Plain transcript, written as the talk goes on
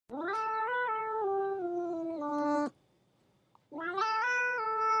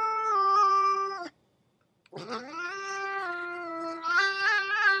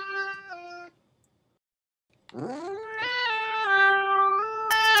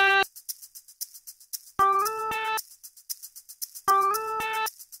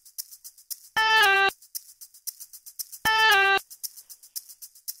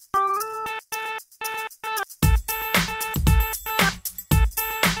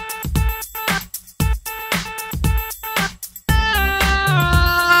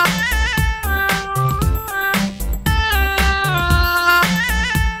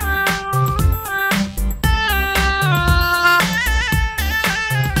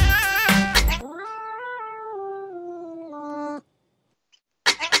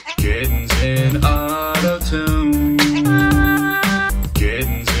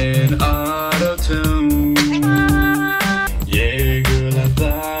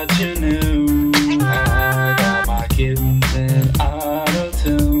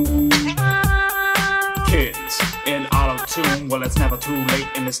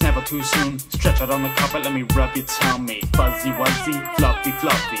it's never too soon. Stretch out on the carpet, let me rub your tummy. Fuzzy wuzzy, fluffy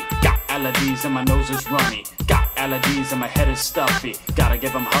fluffy. Got allergies and my nose is runny. Got allergies and my head is stuffy. Gotta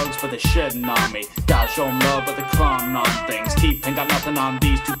give them hugs but they're shedding on me. Gotta show them love but they're clowning on things. Teeth ain't got nothing on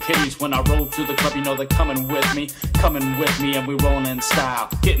these two kitties. When I roll through the club you know they're coming with me. Coming with me and we rollin' in style.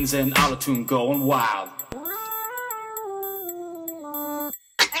 Kittens in out of tune going wild.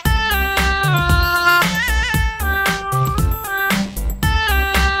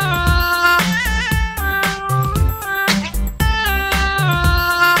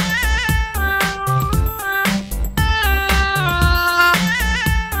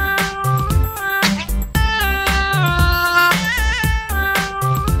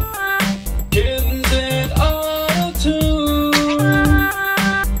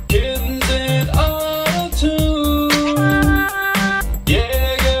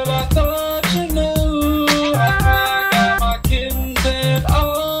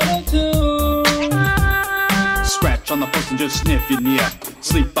 On the post and just sniff your near.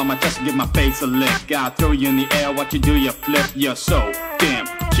 Sleep on my chest and give my face a lick. I'll throw you in the air, watch you do your flip. You're so damn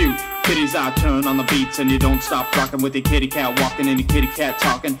cute. Kitties I turn on the beats and you don't stop rocking with your kitty cat walking and your kitty cat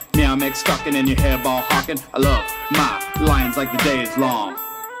talking. Meow mix talking and your hairball hawking. I love my lines like the day is long.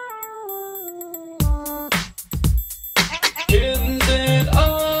 Kittens in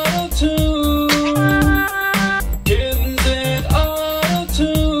auto tune. Kittens in auto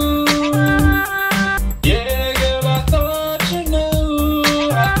tune. Yeah.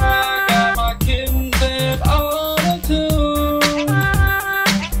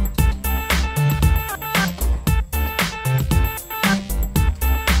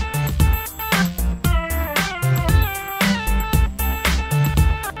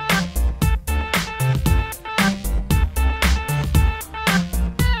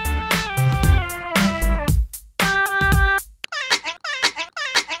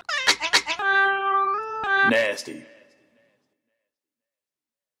 Nasty.